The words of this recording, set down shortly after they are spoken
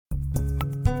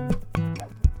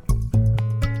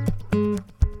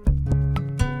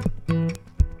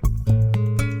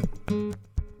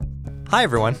Hi,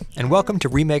 everyone, and welcome to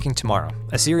Remaking Tomorrow,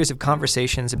 a series of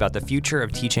conversations about the future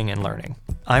of teaching and learning.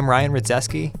 I'm Ryan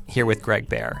Rydzeski, here with Greg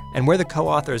Baer, and we're the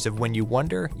co-authors of When You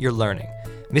Wonder, You're Learning,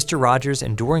 Mr. Rogers'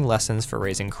 Enduring Lessons for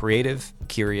Raising Creative,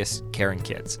 Curious, Caring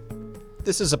Kids.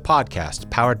 This is a podcast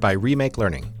powered by Remake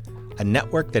Learning, a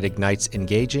network that ignites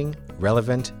engaging,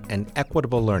 relevant, and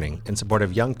equitable learning in support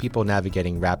of young people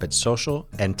navigating rapid social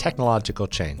and technological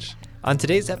change. On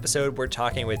today's episode, we're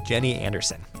talking with Jenny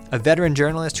Anderson, a veteran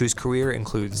journalist whose career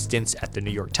includes stints at the New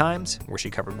York Times, where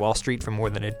she covered Wall Street for more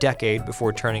than a decade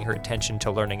before turning her attention to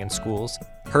learning in schools.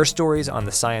 Her stories on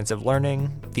the science of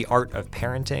learning, the art of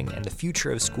parenting, and the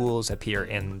future of schools appear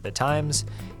in the Times,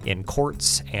 in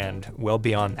courts, and well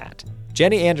beyond that.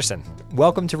 Jenny Anderson,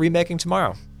 welcome to Remaking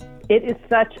Tomorrow. It is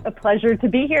such a pleasure to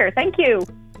be here. Thank you.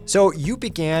 So you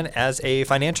began as a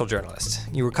financial journalist.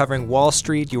 You were covering Wall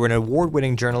Street. You were an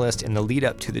award-winning journalist in the lead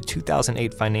up to the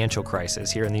 2008 financial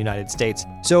crisis here in the United States.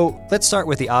 So let's start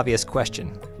with the obvious question.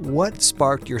 What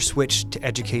sparked your switch to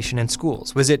education and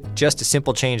schools? Was it just a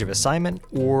simple change of assignment,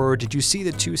 or did you see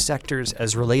the two sectors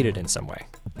as related in some way?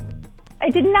 I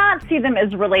did not see them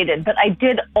as related, but I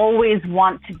did always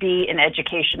want to be an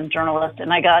education journalist,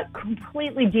 and I got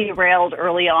completely derailed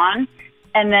early on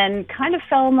and then kind of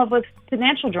fell in love with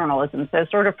financial journalism. So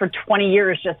sort of for 20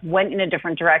 years just went in a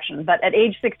different direction. But at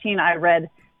age 16, I read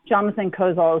Jonathan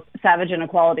Kozol's Savage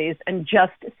Inequalities and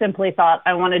just simply thought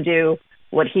I want to do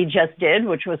what he just did,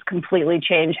 which was completely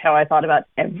change how I thought about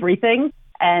everything.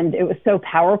 And it was so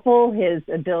powerful, his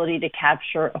ability to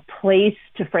capture a place,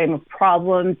 to frame a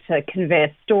problem, to convey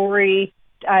a story.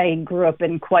 I grew up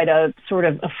in quite a sort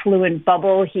of affluent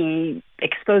bubble. He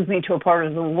exposed me to a part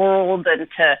of the world and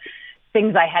to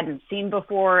things I hadn't seen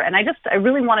before. And I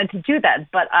really wanted to do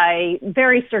that. But I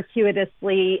very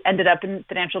circuitously ended up in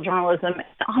financial journalism.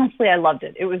 Honestly, I loved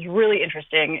it. It was really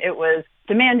interesting. It was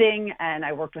demanding, and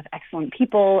I worked with excellent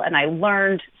people, and I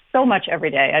learned so much every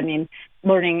day. I mean,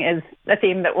 learning is a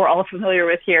theme that we're all familiar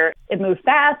with here. It moved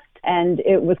fast, and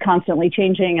it was constantly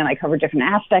changing, and I covered different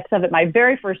aspects of it. My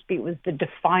very first beat was the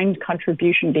defined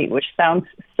contribution beat, which sounds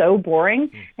so boring,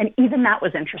 and even that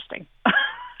was interesting.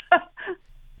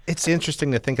 It's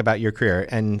interesting to think about your career,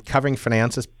 and covering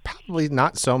finance is probably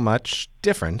not so much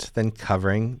different than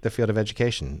covering the field of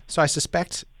education. So I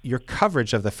suspect your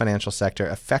coverage of the financial sector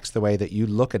affects the way that you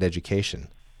look at education.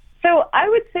 So I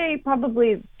would say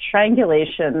probably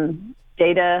triangulation,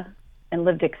 data, and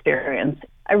lived experience.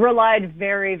 I relied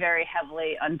very, very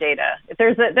heavily on data. If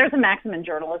there's a maxim in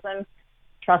journalism,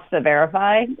 trust but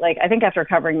verify. Like, I think after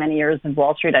covering many years of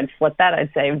Wall Street, I'd flip that.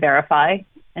 I'd say verify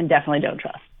and definitely don't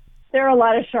trust. There are a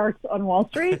lot of sharks on Wall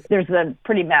Street. There's a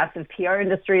pretty massive PR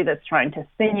industry that's trying to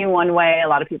spin you one way. A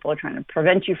lot of people are trying to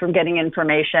prevent you from getting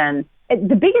information.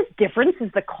 The biggest difference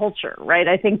is the culture, right?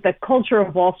 I think the culture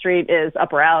of Wall Street is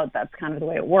up or out. That's kind of the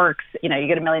way it works. You know, you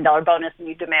get $1 million bonus and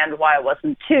you demand why it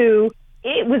wasn't two.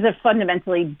 It was a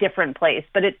fundamentally different place,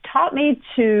 but it taught me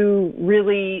to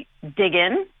really dig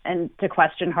in and to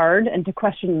question hard and to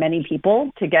question many people,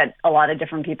 to get a lot of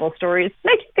different people's stories.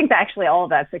 And I do think that actually all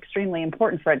of that's extremely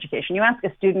important for education. You ask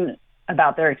a student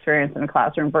about their experience in a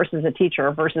classroom versus a teacher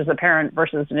versus a parent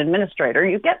versus an administrator,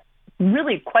 you get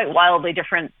really quite wildly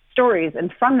different stories.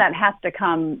 And from that has to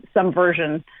come some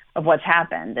version of what's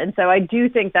happened. And so I do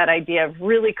think that idea of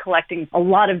really collecting a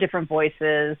lot of different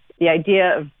voices, the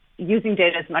idea of using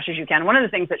data as much as you can. One of the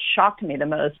things that shocked me the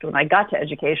most when I got to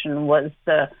education was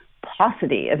the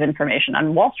paucity of information.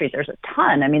 On Wall Street, there's a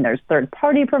ton. I mean, there's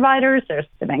third-party providers, there's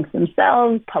the banks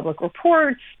themselves, public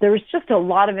reports. There was just a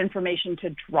lot of information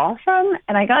to draw from.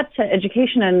 And I got to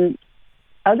education, and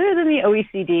other than the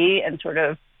OECD and sort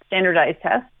of standardized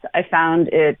tests, I found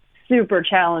it super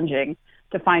challenging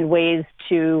to find ways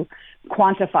to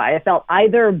quantify. I felt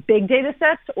either big data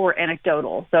sets or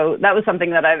anecdotal. So that was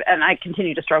something that I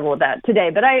continue to struggle with that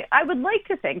today. But I would like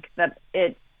to think that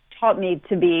it taught me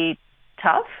to be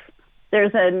tough.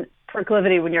 There's a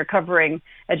proclivity when you're covering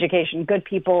education. Good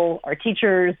people are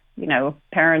teachers, you know,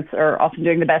 parents are often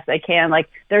doing the best they can. Like,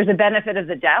 there's a benefit of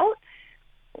the doubt,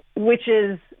 which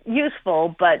is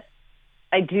useful, but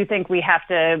I do think we have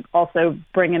to also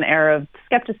bring an air of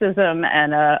skepticism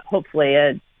and hopefully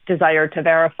a desire to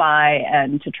verify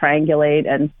and to triangulate.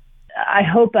 And I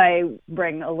hope I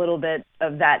bring a little bit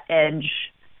of that edge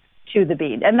to the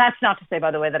beat. And that's not to say,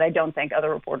 by the way, that I don't think other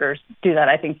reporters do that.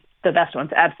 I think the best ones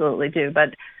absolutely do.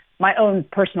 But my own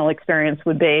personal experience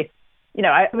would be, you know,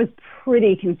 I was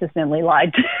pretty consistently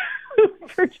lied to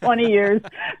for 20 years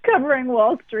covering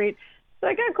Wall Street. So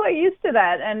I got quite used to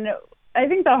that. And I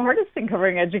think the hardest thing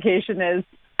covering education is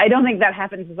I don't think that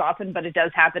happens as often, but it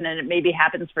does happen, and it maybe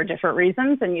happens for different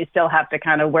reasons, and you still have to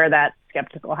kind of wear that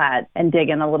skeptical hat and dig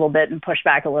in a little bit and push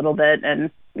back a little bit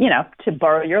and, to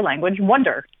borrow your language,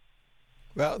 wonder.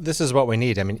 Well, this is what we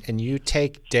need. I mean, and you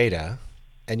take data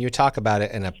and you talk about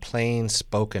it in a plain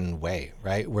spoken way,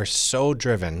 right? We're so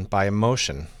driven by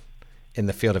emotion in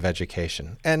the field of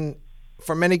education, and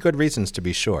for many good reasons, to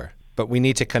be sure. But we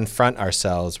need to confront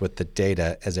ourselves with the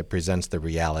data as it presents the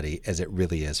reality as it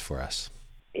really is for us.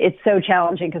 It's so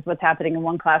challenging because what's happening in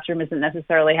one classroom isn't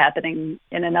necessarily happening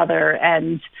in another.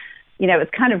 And,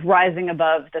 it's kind of rising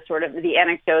above the sort of the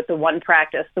anecdote, the one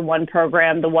practice, the one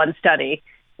program, the one study.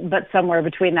 But somewhere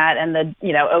between that and the,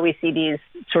 OECD's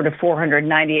sort of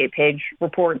 498-page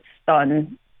reports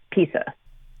on PISA.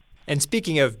 And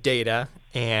speaking of data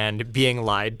and being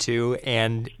lied to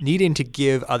and needing to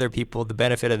give other people the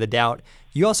benefit of the doubt,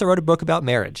 you also wrote a book about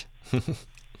marriage.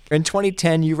 In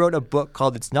 2010, you wrote a book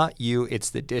called It's Not You, It's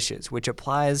the Dishes, which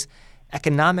applies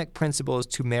economic principles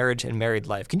to marriage and married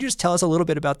life. Can you just tell us a little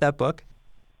bit about that book?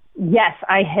 Yes,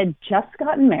 I had just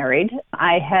gotten married.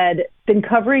 I had been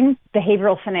covering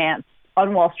behavioral finance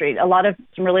on Wall Street. A lot of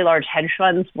some really large hedge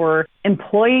funds were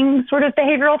employing sort of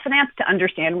behavioral finance to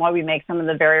understand why we make some of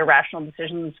the very irrational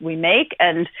decisions we make.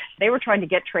 And they were trying to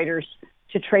get traders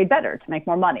to trade better, to make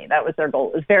more money. That was their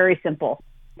goal. It was very simple.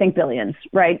 Think billions,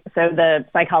 right? So the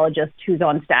psychologist who's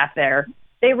on staff there,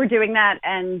 they were doing that.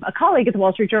 And a colleague at the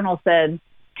Wall Street Journal said,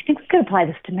 I think we could apply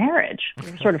this to marriage.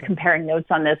 We were sort of comparing notes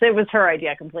on this. It was her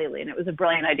idea completely, and it was a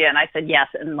brilliant idea. And I said yes.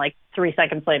 And like 3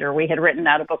 seconds later, we had written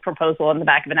out a book proposal on the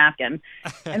back of a napkin,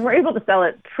 and we're able to sell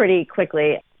it pretty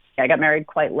quickly. I got married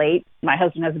quite late. My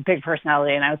husband has a big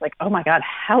personality, and I was like, oh my God,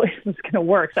 how is this going to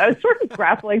work? So I was sort of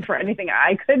grappling for anything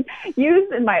I could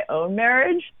use in my own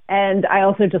marriage. And I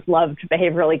also just loved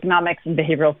behavioral economics and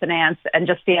behavioral finance, and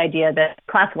just the idea that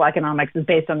classical economics is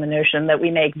based on the notion that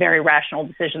we make very rational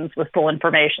decisions with full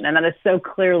information. And that is so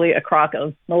clearly a crock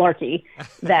of malarkey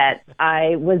that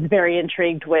I was very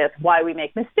intrigued with why we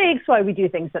make mistakes, why we do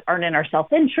things that aren't in our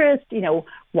self-interest.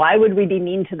 Why would we be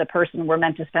mean to the person we're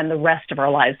meant to spend the rest of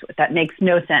our lives with? That makes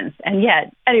no sense. And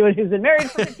yet, anyone who's been married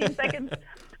for 15 seconds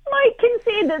might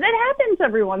concede that it happens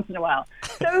every once in a while.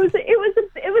 So it was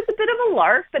a bit of a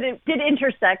lark, but it did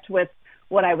intersect with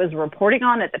what I was reporting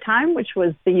on at the time, which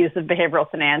was the use of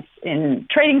behavioral finance in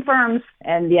trading firms.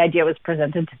 And the idea was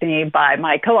presented to me by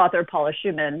my co-author, Paula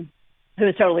Schumann, who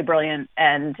is totally brilliant.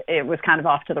 And it was kind of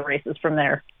off to the races from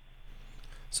there.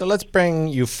 So let's bring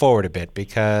you forward a bit,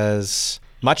 because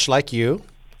much like you,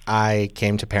 I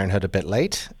came to parenthood a bit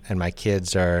late, and my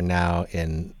kids are now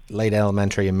in late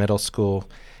elementary and middle school.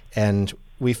 And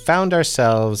we found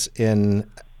ourselves in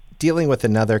dealing with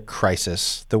another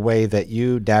crisis, the way that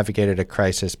you navigated a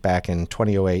crisis back in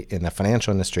 2008 in the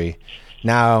financial industry.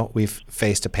 Now we've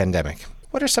faced a pandemic.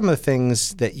 What are some of the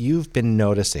things that you've been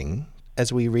noticing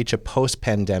as we reach a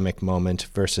post-pandemic moment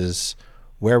versus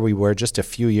where we were just a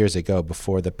few years ago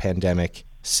before the pandemic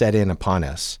set in upon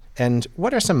us? And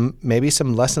what are maybe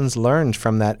some lessons learned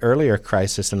from that earlier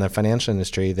crisis in the financial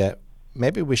industry that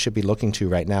maybe we should be looking to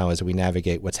right now as we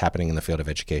navigate what's happening in the field of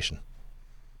education?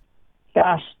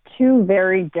 Gosh, 2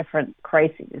 very different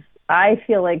crises. I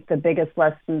feel like the biggest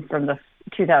lesson from the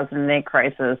 2008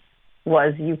 crisis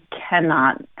was you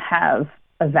cannot have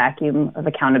a vacuum of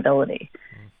accountability.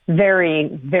 Very,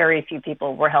 very few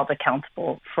people were held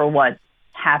accountable for what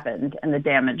happened and the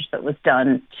damage that was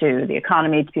done to the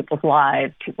economy, to people's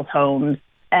lives, people's homes.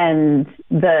 And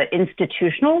the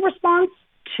institutional response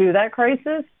to that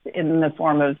crisis in the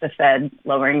form of the Fed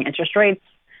lowering interest rates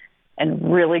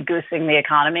and really goosing the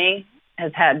economy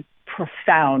has had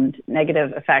profound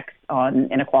negative effects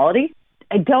on inequality.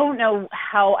 I don't know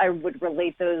how I would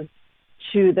relate those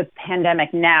to the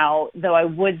pandemic now, though I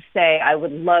would say I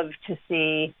would love to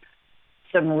see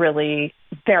some really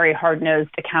very hard-nosed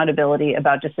accountability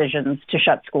about decisions to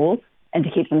shut schools and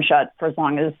to keep them shut for as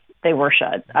long as they were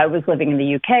shut. I was living in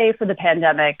the UK for the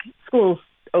pandemic. Schools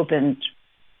opened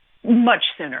much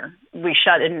sooner. We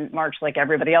shut in March like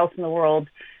everybody else in the world.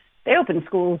 They opened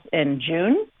schools in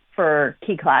June for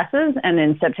key classes, and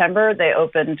in September they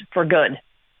opened for good.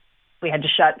 We had to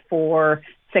shut for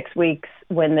 6 weeks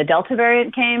when the Delta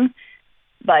variant came,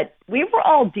 but we were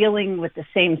all dealing with the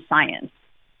same science.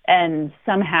 And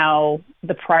somehow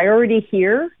the priority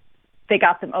here, they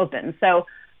got them open. So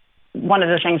one of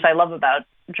the things I love about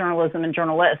journalism and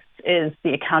journalists is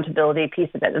the accountability piece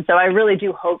of it. And so I really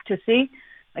do hope to see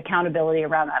accountability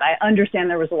around that. I understand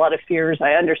there was a lot of fears.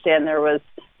 I understand there was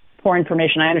poor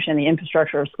information. I understand the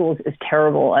infrastructure of schools is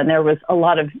terrible. And there was a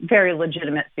lot of very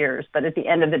legitimate fears. But at the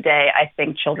end of the day, I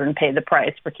think children paid the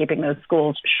price for keeping those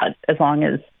schools shut as long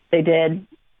as they did.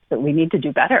 that we need to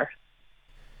do better.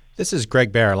 This is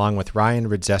Greg Baer along with Ryan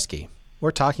Rudzeski. We're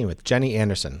talking with Jenny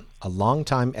Anderson, a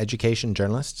longtime education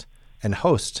journalist and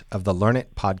host of the Learn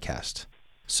It podcast.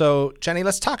 So, Jenny,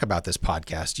 let's talk about this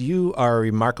podcast. You are a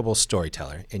remarkable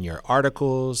storyteller in your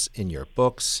articles, in your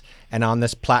books, and on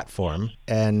this platform.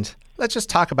 And let's just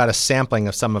talk about a sampling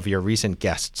of some of your recent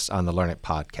guests on the Learn It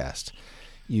podcast.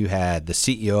 You had the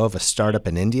CEO of a startup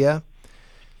in India.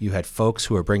 You had folks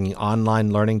who are bringing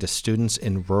online learning to students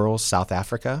in rural South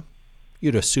Africa. You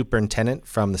had a superintendent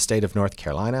from the state of North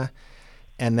Carolina,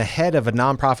 and the head of a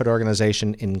nonprofit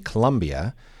organization in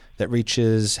Colombia that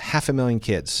reaches 500,000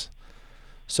 kids.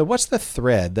 So what's the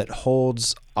thread that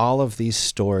holds all of these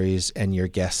stories and your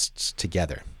guests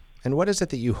together? And what is it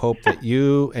that you hope that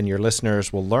you and your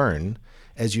listeners will learn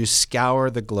as you scour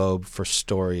the globe for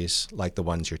stories like the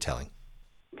ones you're telling?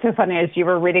 So funny, as you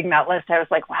were reading that list, I was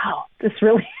like, wow, this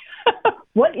really,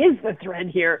 what is the thread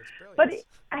here? But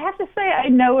I have to say, I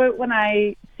know it when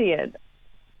I see it.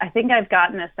 I think I've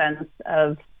gotten a sense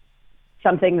of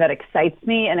something that excites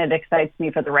me, and it excites me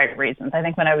for the right reasons. I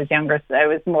think when I was younger, I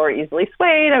was more easily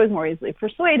swayed. I was more easily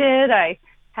persuaded. I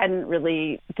hadn't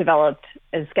really developed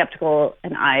as skeptical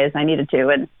an eye as I needed to.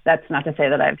 And that's not to say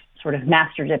that I've sort of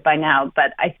mastered it by now,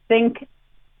 but I think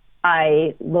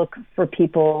I look for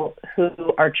people who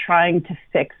are trying to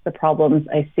fix the problems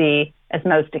I see as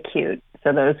most acute.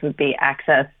 So those would be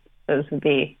access, those would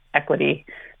be equity,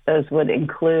 those would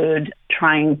include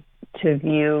trying to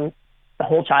view the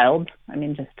whole child. I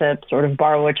mean, just to sort of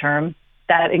borrow a term,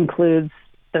 that includes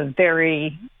the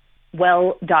very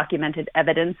well-documented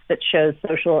evidence that shows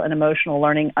social and emotional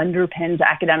learning underpins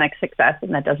academic success,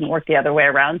 and that doesn't work the other way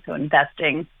around. So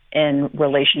investing in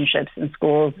relationships in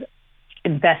schools,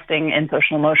 investing in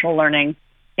social emotional learning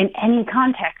in any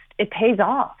context, it pays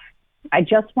off. I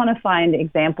just want to find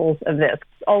examples of this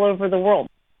all over the world.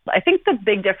 I think the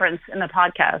big difference in the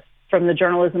podcast from the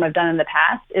journalism I've done in the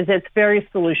past is it's very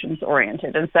solutions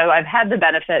oriented. And so I've had the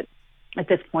benefit at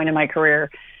this point in my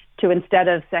career to, instead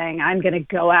of saying, I'm going to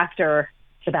go after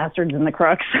the bastards and the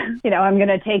crooks, I'm going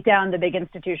to take down the big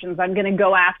institutions. I'm going to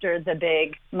go after the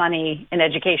big money in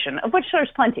education, of which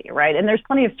there's plenty, right? And there's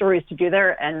plenty of stories to do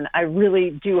there. And I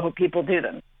really do hope people do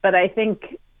them. But I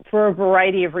think for a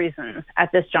variety of reasons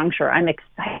at this juncture, I'm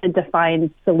excited to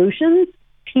find solutions,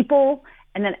 people,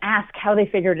 and then ask how they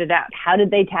figured it out. How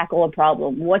did they tackle a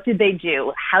problem? What did they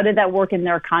do? How did that work in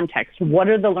their context? What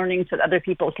are the learnings that other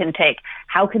people can take?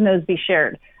 How can those be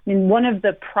shared? I mean, one of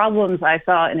the problems I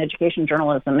saw in education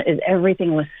journalism is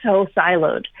everything was so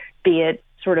siloed, be it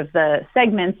sort of the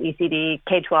segments, ECD,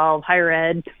 K-12, higher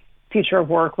ed, future of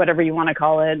work, whatever you want to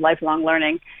call it, lifelong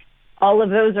learning. All of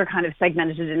those are kind of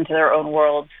segmented into their own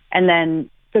worlds. And then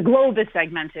the globe is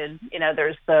segmented.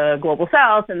 There's the global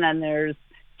south, and then there's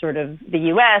sort of the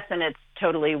U.S. and its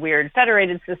totally weird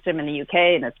federated system in the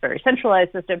U.K. and its very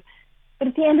centralized system. But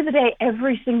at the end of the day,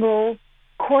 every single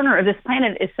corner of this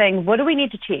planet is saying, what do we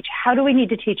need to teach? How do we need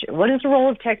to teach it? What is the role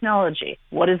of technology?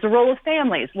 What is the role of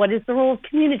families? What is the role of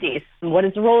communities? What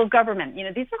is the role of government?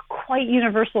 These are quite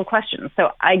universal questions.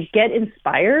 So I get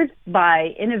inspired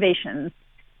by innovations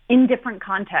in different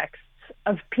contexts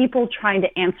of people trying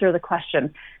to answer the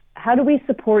question, how do we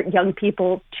support young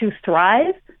people to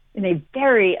thrive in a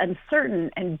very uncertain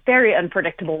and very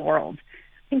unpredictable world?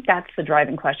 I think that's the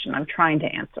driving question I'm trying to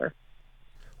answer.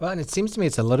 Well, and it seems to me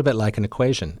it's a little bit like an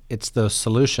equation. It's those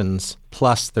solutions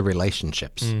plus the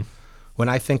relationships. When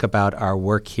I think about our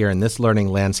work here in this learning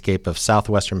landscape of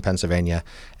southwestern Pennsylvania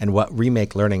and what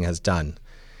Remake Learning has done,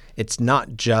 it's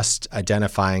not just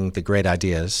identifying the great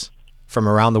ideas from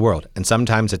around the world. And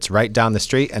sometimes it's right down the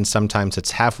street, and sometimes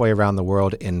it's halfway around the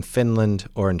world in Finland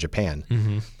or in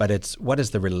Japan. But it's what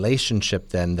is the relationship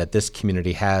then that this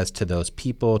community has to those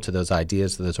people, to those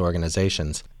ideas, to those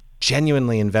organizations,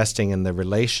 genuinely investing in the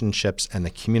relationships and the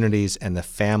communities and the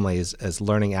families as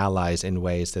learning allies in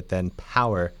ways that then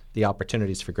power the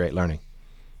opportunities for great learning.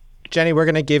 Jenny, we're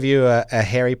going to give you a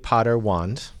Harry Potter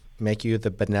wand, make you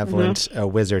the benevolent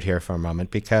wizard here for a moment,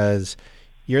 because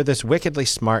you're this wickedly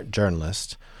smart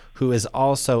journalist who is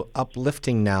also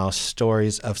uplifting now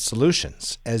stories of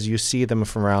solutions as you see them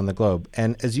from around the globe.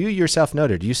 And as you yourself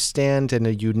noted, you stand in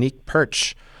a unique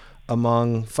perch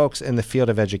among folks in the field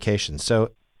of education.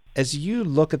 So as you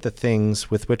look at the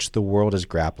things with which the world is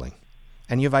grappling,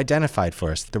 and you've identified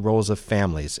for us the roles of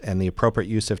families and the appropriate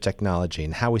use of technology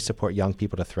and how we support young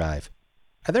people to thrive,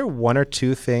 are there one or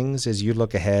two things as you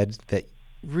look ahead that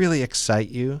really excite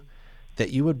you that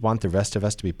you would want the rest of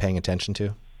us to be paying attention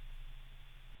to?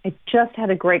 I just had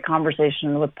a great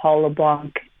conversation with Paul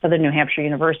LeBlanc of the New Hampshire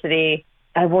University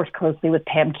I've worked closely with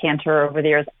Pam Cantor over the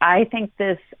years. I think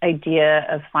this idea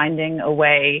of finding a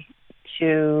way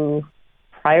to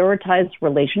prioritize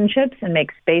relationships and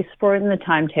make space for it in the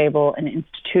timetable and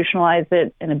institutionalize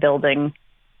it in a building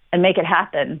and make it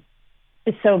happen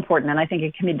is so important. And I think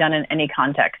it can be done in any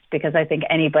context, because I think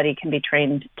anybody can be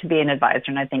trained to be an advisor.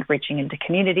 And I think reaching into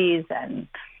communities and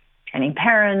training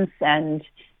parents, and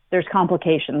there's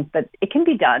complications, but it can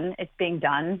be done. It's being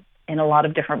done in a lot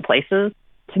of different places.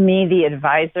 To me, the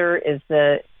advisor is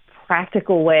the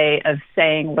practical way of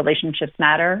saying relationships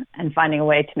matter and finding a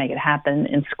way to make it happen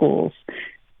in schools.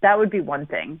 That would be one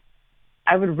thing.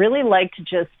 I would really like to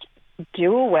just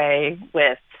do away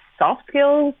with soft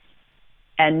skills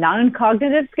and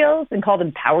non-cognitive skills and call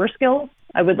them power skills.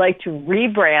 I would like to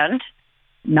rebrand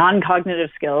non-cognitive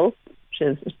skills, which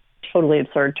is a totally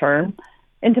absurd term,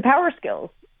 into power skills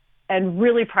and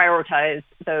really prioritize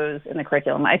those in the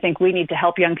curriculum. I think we need to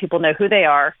help young people know who they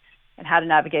are and how to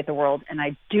navigate the world. And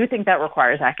I do think that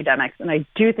requires academics, and I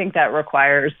do think that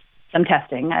requires some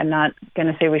testing. I'm not going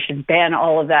to say we should ban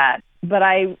all of that, but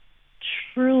I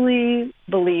truly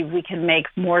believe we can make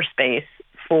more space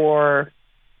for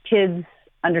kids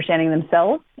understanding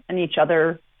themselves and each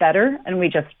other better, and we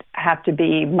just have to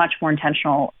be much more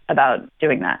intentional about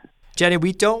doing that. Jenny,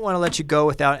 we don't want to let you go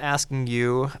without asking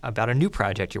you about a new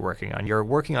project you're working on. You're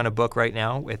working on a book right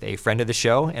now with a friend of the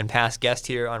show and past guest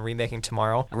here on Remaking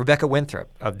Tomorrow, Rebecca Winthrop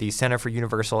of the Center for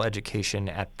Universal Education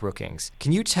at Brookings.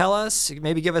 Can you tell us,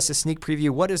 maybe give us a sneak preview,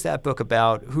 what is that book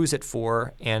about, who's it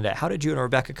for, and how did you and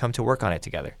Rebecca come to work on it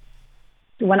together?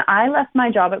 When I left my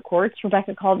job at Quartz,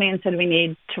 Rebecca called me and said, we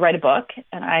need to write a book.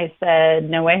 And I said,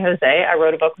 no way, Jose. I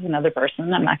wrote a book with another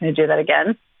person. I'm not going to do that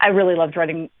again. I really loved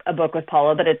writing a book with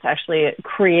Paula, but it's actually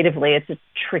creatively, it's a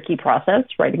tricky process,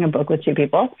 writing a book with two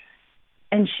people.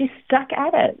 And she stuck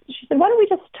at it. She said, why don't we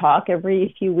just talk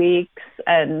every few weeks?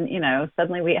 And,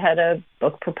 suddenly we had a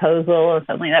book proposal, and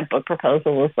suddenly that book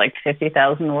proposal was like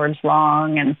 50,000 words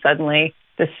long. And suddenly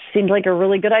this seemed like a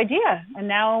really good idea. And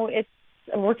now it's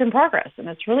a work in progress, and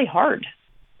it's really hard.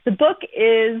 The book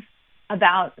is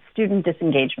about student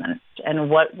disengagement and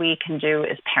what we can do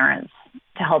as parents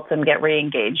to help them get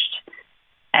re-engaged.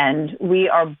 And we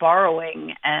are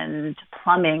borrowing and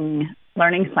plumbing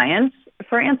learning science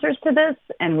for answers to this,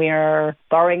 and we are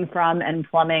borrowing from and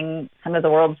plumbing some of the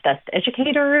world's best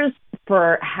educators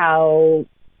for how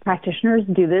practitioners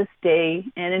do this day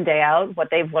in and day out, what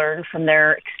they've learned from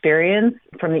their experience,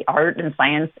 from the art and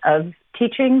science of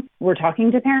teaching. We're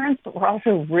talking to parents, but we're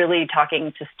also really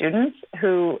talking to students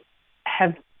who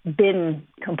have been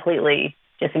completely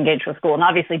disengaged with school. And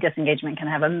obviously disengagement can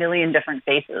have a million different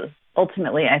faces.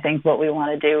 Ultimately, I think what we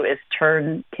want to do is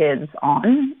turn kids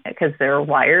on, because they're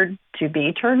wired to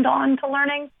be turned on to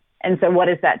learning. And so what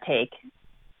does that take?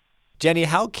 Jenny,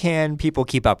 how can people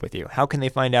keep up with you? How can they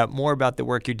find out more about the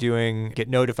work you're doing, get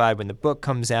notified when the book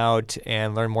comes out,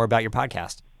 and learn more about your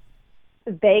podcast?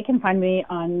 They can find me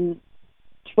on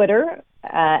Twitter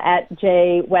at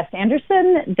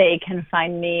jwestanderson. They can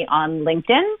find me on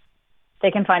LinkedIn.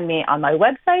 They can find me on my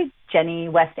website,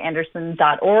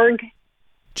 jennywestanderson.org.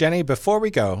 Jenny, before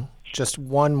we go, just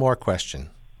one more question.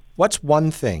 What's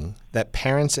one thing that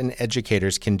parents and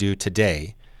educators can do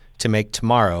today to make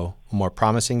tomorrow a more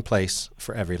promising place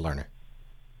for every learner?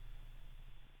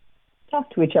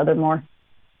 Talk to each other more.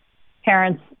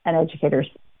 Parents and educators,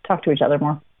 talk to each other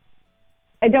more.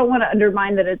 I don't want to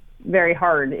undermine that it's very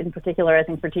hard. In particular, I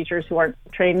think for teachers who aren't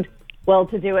trained well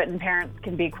to do it, and parents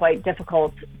can be quite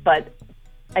difficult. But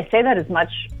I say that as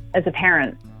much as a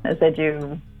parent as I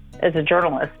do as a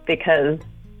journalist, because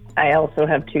I also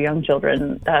have two young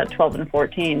children, 12 and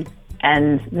 14.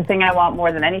 And the thing I want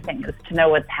more than anything is to know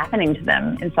what's happening to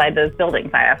them inside those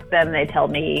buildings. I ask them, they tell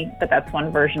me, but that's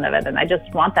one version of it. And I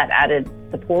just want that added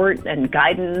support and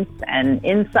guidance and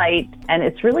insight. And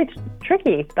it's really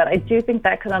tricky, but I do think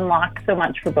that could unlock so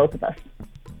much for both of us.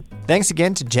 Thanks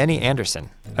again to Jenny Anderson,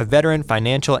 a veteran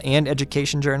financial and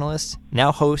education journalist,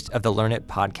 now host of the Learn It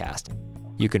podcast.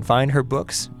 You can find her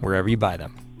books wherever you buy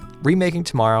them. Remaking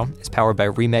Tomorrow is powered by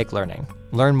Remake Learning.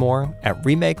 Learn more at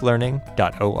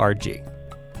remakelearning.org.